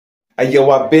Yo,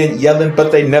 I've been yelling,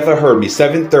 but they never heard me.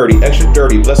 7:30, extra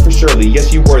dirty, blessed for surely.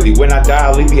 Yes, you worthy. When I die,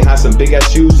 I'll leave behind some big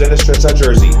ass shoes and a stretch out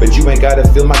jersey. But you ain't gotta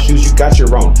fill my shoes, you got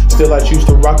your own. Still, I choose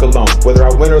to rock alone. Whether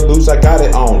I win or lose, I got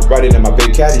it on. Riding in my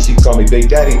big caddy, she call me Big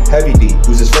Daddy. Heavy D,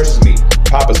 who's as fresh as me.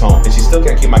 Papa's home, and she still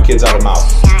can't keep my kids out of mouth.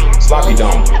 Sloppy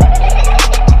dome.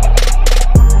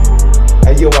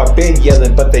 Yo, I've been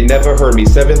yelling, but they never heard me.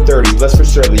 7:30, blessed for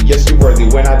surely. Yes, you're worthy.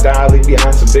 When I die, I'll leave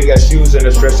behind some big ass shoes and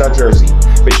a stretched out jersey.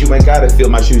 But you ain't gotta fill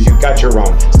my shoes, you got your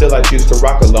own. Still, I choose to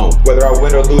rock alone. Whether I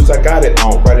win or lose, I got it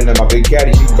on. Riding in my big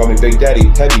caddy, she can call me Big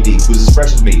Daddy. Heavy D, who's as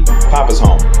fresh as me. Papa's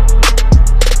home.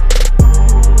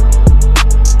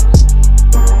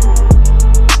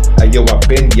 Yo, I've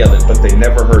been yelling, but they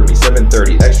never heard me.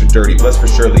 7:30, extra dirty, blessed for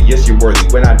surely. Yes, you're worthy.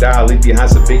 When I die, I'll leave behind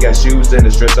some big ass shoes and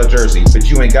a stretched out jersey. But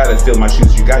you ain't gotta fill my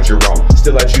shoes, you got your own.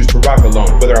 Still, I choose to rock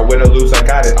alone. Whether I win or lose, I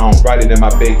got it on. Riding in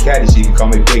my big caddy, she can call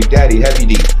me Big Daddy. Heavy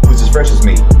D, who's as fresh as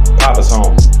me. Papa's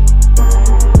home.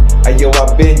 Yo,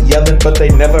 I've been yelling, but they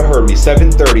never heard me.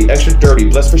 7:30, extra dirty,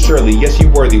 blessed for surely. Yes, you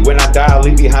worthy. When I die, I'll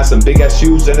leave behind some big ass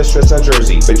shoes and a stretched out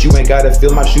jersey. But you ain't gotta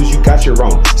fill my shoes, you got your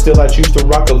own. Still, I choose to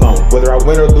rock alone. Whether I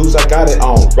win or lose, I got it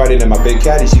on. Riding in my big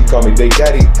caddy, she can call me Big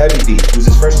Daddy. Heavy D, who's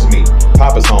as fresh as me.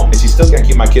 Papa's home, and she still can't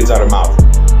keep my kids out of mouth.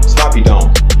 Sloppy dome.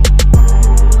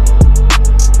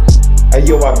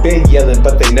 Yo, I've been yelling,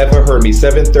 but they never heard me.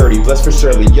 7:30, blessed for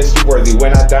surely. Yes, you worthy.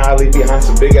 When I die, I'll leave behind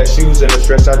some big ass shoes and a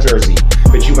stretched out jersey.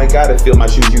 But you ain't gotta fill my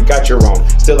shoes, you got your own.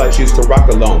 Still, I choose to rock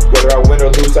alone. Whether I win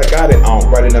or lose, I got it on.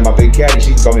 Riding in my big caddy,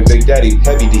 she can call me Big Daddy.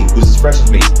 Heavy D, who's as fresh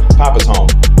as me. Papa's home.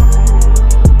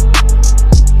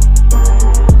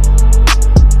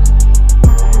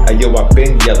 Yo, I've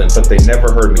been yelling, but they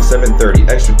never heard me. 7:30,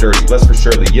 extra dirty, blessed for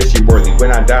surely. Yes, you're worthy.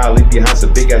 When I die, I'll leave behind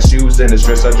some big ass shoes and a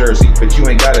stretched out jersey. But you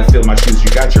ain't gotta fill my shoes, you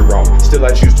got your own. Still,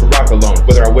 I choose to rock alone.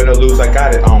 Whether I win or lose, I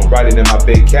got it on. Riding in my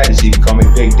big caddy, she can call me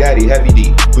Big Daddy. Heavy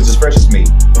D, who's as fresh as me.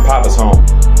 Papa's home.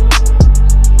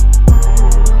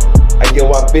 Yo,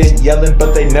 I've been yelling,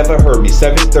 but they never heard me.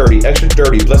 7:30, extra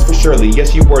dirty, blessed for surely.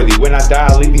 Yes, you worthy. When I die,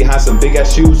 I'll leave behind some big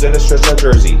ass shoes and a stretched out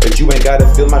jersey. But you ain't gotta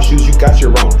fill my shoes, you got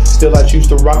your own. Still, I choose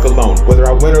to rock alone. Whether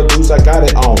I win or lose, I got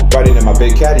it on. Riding in my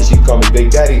big caddy, she can call me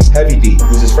Big Daddy. Heavy D,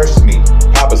 who's as fresh as me.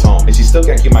 Papa's home, and she still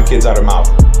can't keep my kids out of mouth.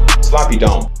 Sloppy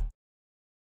dome.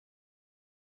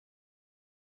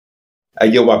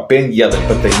 Yo, I've been yelling,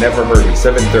 but they never heard me.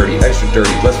 7:30, extra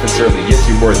dirty, blessed for surely. Yes,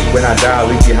 you're worthy. When I die, I'll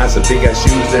leave behind some big ass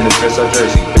shoes and a stretched out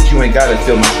jersey. But you ain't gotta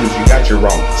fill my shoes, you got your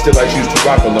own. Still, I choose to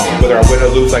rock alone. Whether I win or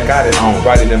lose, I got it on.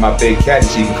 Riding in my big caddy,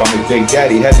 she can call me Big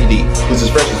Daddy. Heavy D, who's as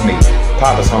fresh as me.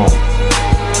 Papa's home.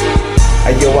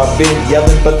 Yo, I've been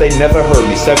yelling, but they never heard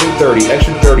me. 7:30,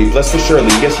 extra dirty, blessed for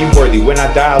surely. Yes, you worthy. When I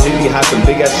die, I'll leave behind some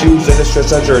big ass shoes and a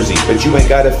stretched out jersey. But you ain't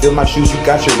gotta fill my shoes, you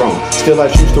got your own. Still, I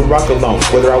choose to rock alone.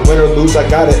 Whether I win or lose, I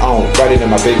got it on. Riding in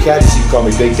my big caddy, she can call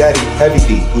me Big Daddy. Heavy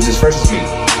D, who's as fresh as me.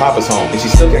 Papa's home, and she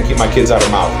still can't keep my kids out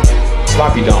of mouth.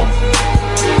 Sloppy dome.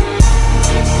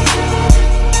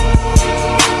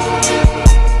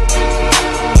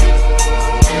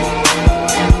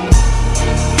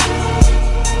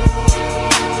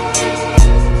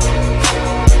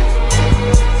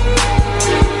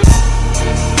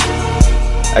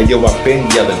 Yo, I've been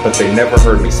yelling, but they never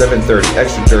heard me. 7:30,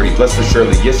 extra dirty, blessed for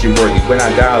surely. Yes, you're worthy. When I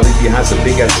die, I'll leave behind some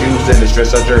big ass shoes and a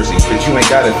stretched out jersey. But you ain't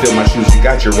gotta fill my shoes, you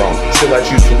got your own. Still, I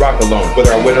choose to rock alone.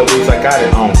 Whether I win or lose, I got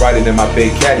it on. Riding in my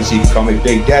big caddy, she can call me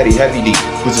Big Daddy. Heavy D,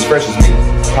 who's as fresh as me.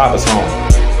 Papa's home.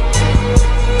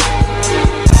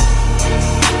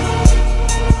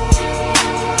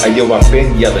 Yo, I've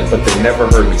been yelling, but they never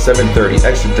heard me. 7:30,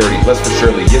 extra dirty, blessed for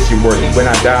surely. Yes, you're worthy. When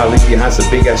I die, I'll leave behind some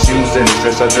big ass shoes and a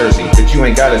stretched out jersey. But you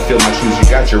ain't gotta fill my shoes, you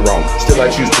got your own. Still, I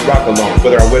choose to rock alone.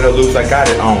 Whether I win or lose, I got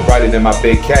it on. Riding in my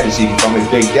big caddy, she can call me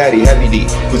Big Daddy. Heavy D,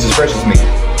 who's as fresh as me.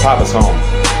 Papa's home.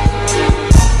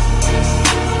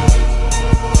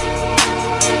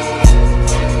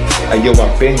 Yo,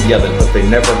 I've been yelling, but they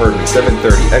never heard me.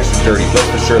 7:30, extra dirty, blessed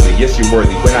for surely. Yes, you're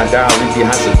worthy. When I die, I'll leave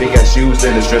behind some big ass shoes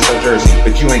and a stretched out jersey.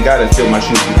 But you ain't gotta fill my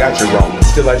shoes, you got your own.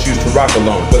 Still, I choose to rock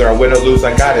alone. Whether I win or lose,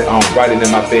 I got it on. Riding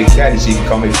in my big caddy, she can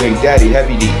call me Big Daddy.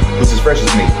 Heavy D, who's as fresh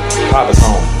as me. Papa's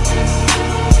home.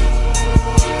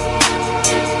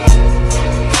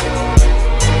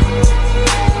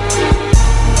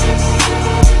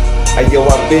 Yo,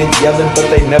 I've been yelling, but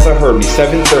they never heard me.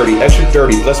 7:30, extra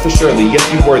dirty, blessed for surely. Yes,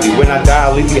 you worthy. When I die,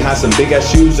 I'll leave behind some big ass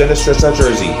shoes and a stretched out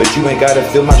jersey. But you ain't gotta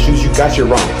fill my shoes, you got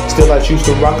your own. Still, I choose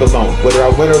to rock alone. Whether I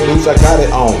win or lose, I got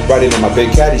it on. Riding in my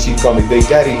big caddy, she can call me Big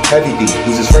Daddy. Heavy D,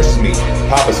 who's as fresh as me.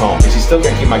 Papa's home, and she still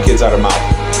can't keep my kids out of mouth.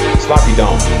 Sloppy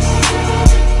dome.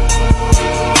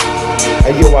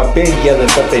 Hey yo, I've been yelling,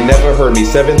 but they never heard me.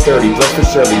 7:30, blessed for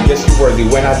surely, yes you worthy.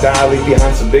 When I die, I leave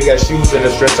behind some big ass shoes and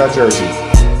a stretched out jersey.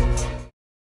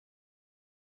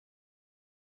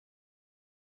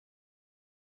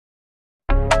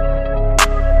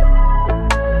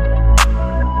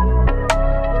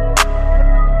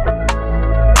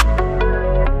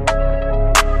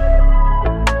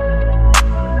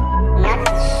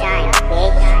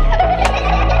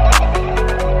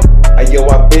 Yo,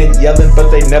 I've been yelling,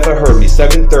 but they never heard me.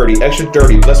 7:30, extra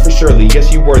dirty, blessed for surely,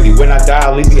 yes you worthy. When I die,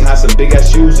 I leave behind some big ass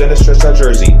shoes and a stretched out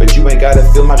jersey. But you ain't gotta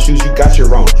fill my shoes, you got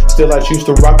your own. Still I choose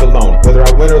to rock alone. Whether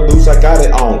I win or lose, I got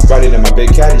it on. Riding in my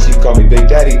big caddy, she call me Big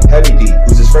Daddy, Heavy D,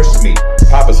 who's as fresh as me.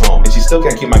 Papa's home, and she still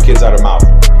can't keep my kids out her mouth.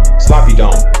 Sloppy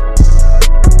Dome.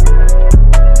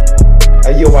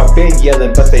 Hey yo, I've been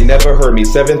yelling, but they never heard me.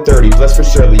 7:30, blessed for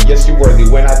surely, yes you worthy.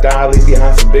 When I die, I leave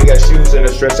behind some big ass shoes and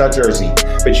a stretched out jersey.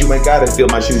 But you ain't gotta fill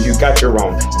my shoes, you got your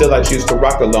own. Still I choose to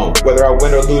rock alone. Whether I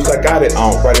win or lose, I got it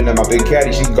on. Riding in my big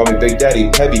caddy, she can call me Big Daddy,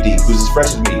 Heavy D, who's as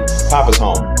fresh as me. Papa's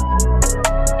home.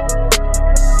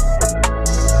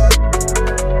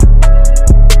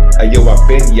 Hey yo, I've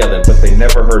been yelling, but they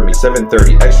never heard me.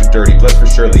 7:30, extra dirty, blessed for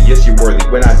surely, yes you worthy.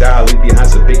 When I die, I leave behind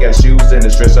some big ass shoes and a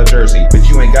stretched out jersey. But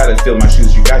you ain't gotta fill my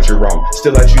shoes, you got your own.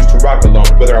 Still I choose to rock alone.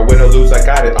 Whether I win or lose, I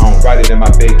got it on. Riding in my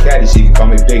big caddy, she can call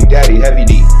me Big Daddy, Heavy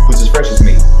D, who's as fresh as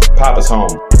me. Papa's home.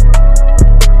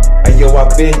 Hey yo,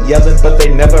 I've been yelling, but they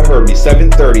never heard me.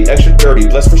 7:30, extra dirty,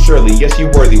 blessed for surely, yes you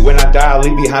worthy. When I die, I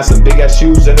leave behind some big ass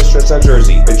shoes and a stretched out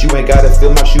jersey. But you ain't gotta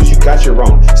fill my shoes, you got your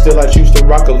own. Still I choose to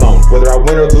rock alone. Whether I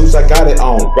win or lose, I got it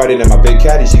on. Riding in my big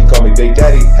caddy, she can call me Big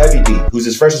Daddy, Heavy D, who's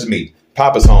as fresh as me.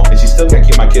 Papa's home, and she still can't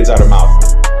keep my kids out her mouth.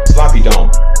 Sloppy Dome.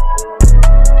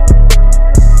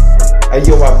 Hey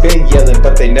yo, I've been yelling,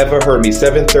 but they never heard me.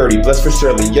 7:30, blessed for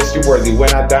surely, yes you worthy. When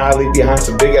I die, I leave behind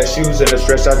some big ass shoes and a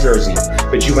stretched out jersey.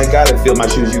 But you ain't gotta fill my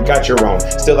shoes, you got your own.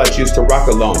 Still I choose to rock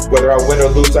alone. Whether I win or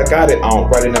lose, I got it on.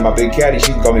 Riding in my big caddy,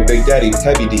 she can call me Big Daddy,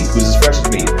 Heavy D, who's as fresh as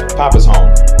me. Papa's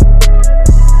home.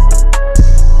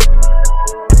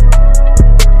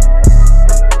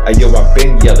 Hey yo, I've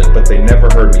been yelling, but they never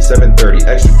heard me. 7:30,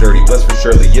 extra dirty, blessed for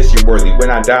surely, yes you're worthy. When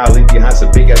I die, I leave behind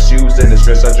some big ass shoes and a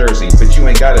stretched out jersey. But you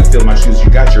ain't gotta fill my shoes, you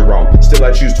got your own. Still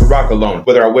I choose to rock alone.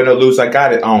 Whether I win or lose, I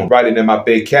got it on. Riding in my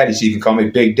big caddy, she can call me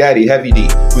Big Daddy, Heavy D,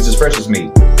 who's as fresh as me.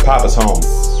 Papa's home.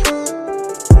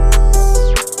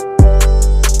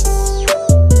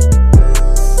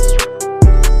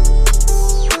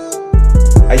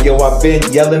 Hey yo, I've been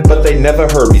yelling, but they never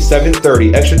heard me.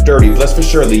 7:30, extra dirty, blessed for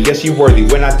surely, yes you worthy.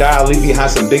 When I die, I leave behind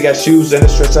some big ass shoes and a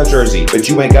stretched out jersey. But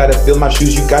you ain't gotta fill my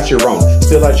shoes, you got your own.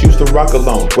 Still I choose to rock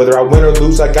alone. Whether I win or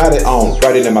lose, I got it on.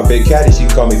 Riding in my big caddy, she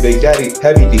can call me Big Daddy,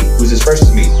 Heavy D, who's as fresh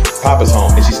as me. Papa's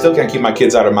home, and she still can't keep my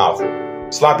kids out her mouth.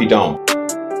 Sloppy Dome.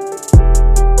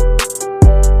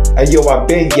 Hey yo, I've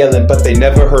been yelling, but they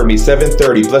never heard me.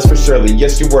 7:30, blessed for surely,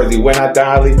 yes you're worthy. When I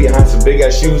die, I leave behind some big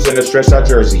ass shoes and a stretched out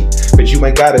jersey. But you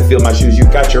ain't gotta fill my shoes, you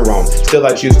got your own. Still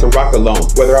I choose to rock alone.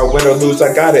 Whether I win or lose,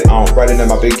 I got it on. Riding in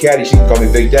my big caddy, she can call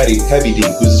me Big Daddy, Heavy D,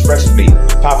 who's as fresh as me.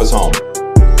 Papa's home.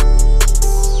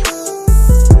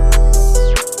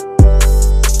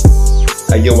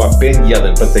 Hey yo, I've been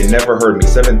yelling, but they never heard me.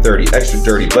 7:30, extra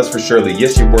dirty, blessed for surely,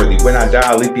 yes you're worthy. When I die,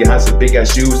 I leave behind some big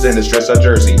ass shoes and a stretched out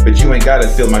jersey. But you ain't gotta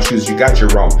fill my shoes, you got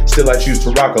your own. Still I choose to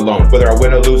rock alone. Whether I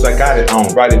win or lose, I got it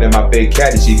on. Riding in my big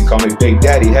caddy, she can call me Big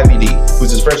Daddy, Heavy D,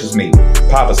 who's as fresh as me.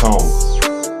 Papa's home.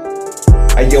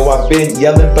 Hey yo, I've been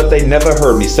yelling, but they never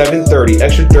heard me. 7:30,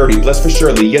 extra dirty, blessed for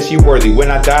surely, yes you worthy. When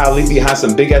I die, I leave behind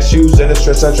some big ass shoes and a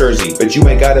stretched out jersey. But you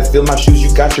ain't gotta fill my shoes, you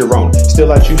got your own.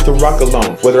 Still I choose to rock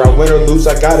alone. Whether I win or lose,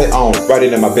 I got it on.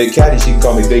 Riding in my big caddy, she can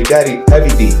call me Big Daddy, Heavy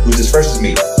D, who's as fresh as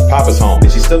me. Papa's home,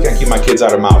 and she still can't keep my kids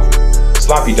out her mouth.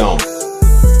 Sloppy Dome.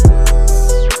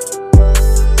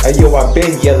 Hey yo, I've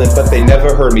been yelling, but they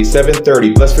never heard me.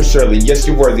 7:30, blessed for surely, yes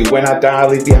you're worthy. When I die, I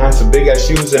leave behind some big ass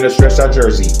shoes and a stretched out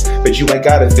jersey. But you ain't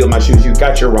gotta fill my shoes, you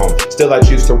got your own. Still I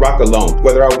choose to rock alone.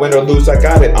 Whether I win or lose, I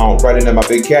got it on. Riding in my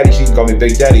big caddy, she can call me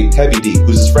Big Daddy, Heavy D,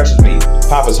 who's as fresh as me.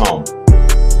 Papa's home.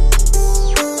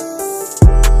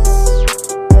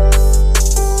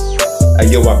 Hey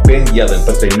yo, I've been yelling,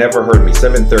 but they never heard me.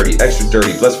 7:30, extra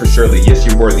dirty, blessed for surely, yes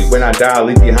you're worthy. When I die, I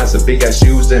leave behind some big ass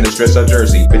shoes and a stretched out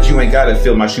jersey. But you ain't gotta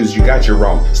fill my shoes, you got your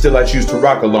own. Still I choose to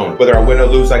rock alone. Whether I win or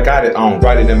lose, I got it on.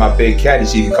 Riding in my big caddy,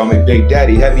 she can call me Big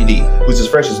Daddy, Heavy D, who's as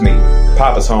fresh as me.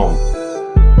 Papa's home.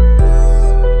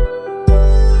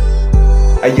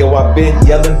 Hey yo, I've been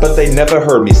yelling, but they never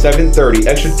heard me. 7:30,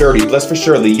 extra dirty, blessed for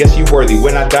surely. Yes, you worthy.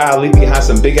 When I die, I'll leave behind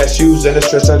some big ass shoes and a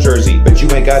stretched out jersey. But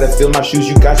you ain't gotta fill my shoes,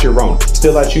 you got your own.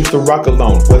 Still, I choose to rock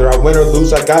alone. Whether I win or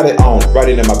lose, I got it on.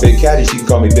 Riding in my big caddy, she can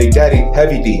call me Big Daddy.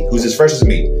 Heavy D, who's as fresh as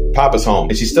me. Papa's home,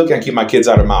 and she still can't keep my kids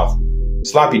out her mouth.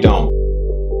 Sloppy Dome.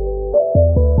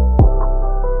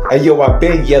 Hey yo, I've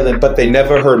been yelling, but they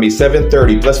never heard me.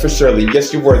 7:30, blessed for surely.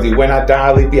 Yes, you're worthy. When I die,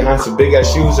 I'll leave behind some big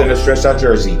ass shoes and a stretched out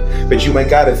jersey. But you ain't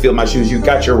gotta fill my shoes, you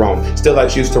got your own. Still, I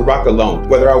choose to rock alone.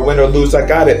 Whether I win or lose, I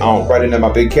got it on. Riding in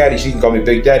my big caddy, she can call me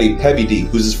Big Daddy. Heavy D,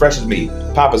 who's as fresh as me.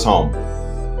 Papa's home.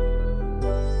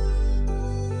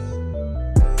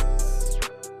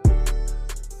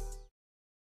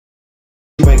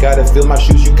 You ain't gotta fill my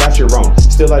shoes, you got your own.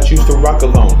 Still, I choose to rock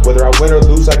alone. Whether I win or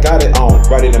lose, I got it on.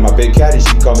 Riding in my big caddy, she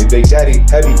can call me Big Daddy.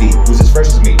 Heavy D, who's as fresh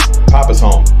as me. Papa's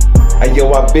home. Hey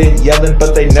yo, I've been yelling,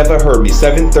 but they never heard me.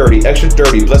 7:30, extra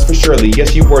dirty, blessed for surely.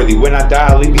 Yes, you worthy. When I die,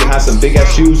 I'll leave behind some big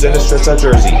ass shoes and a stretched out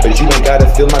jersey. But you ain't gotta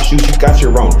fill my shoes, you got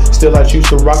your own. Still, I choose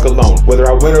to rock alone. Whether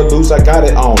I win or lose, I got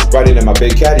it on. Riding in my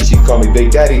big caddy, she can call me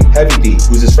Big Daddy. Heavy D,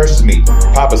 who's as fresh as me.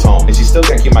 Papa's home, and she still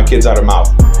can't keep my kids out her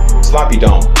mouth. Sloppy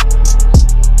Dome.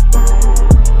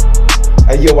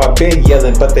 Hey yo, I've been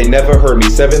yelling, but they never heard me.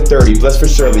 7:30, blessed for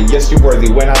surely. Yes, you're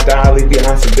worthy. When I die, I'll leave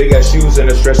behind some big ass shoes and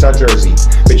a stretched out jersey.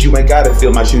 But you ain't gotta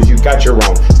fill my shoes, you got your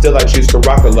own. Still, I choose to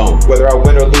rock alone. Whether I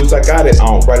win or lose, I got it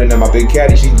on. Riding in my big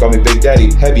caddy, she can call me Big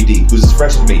Daddy. Heavy D, who's as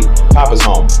fresh as me. Papa's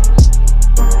home.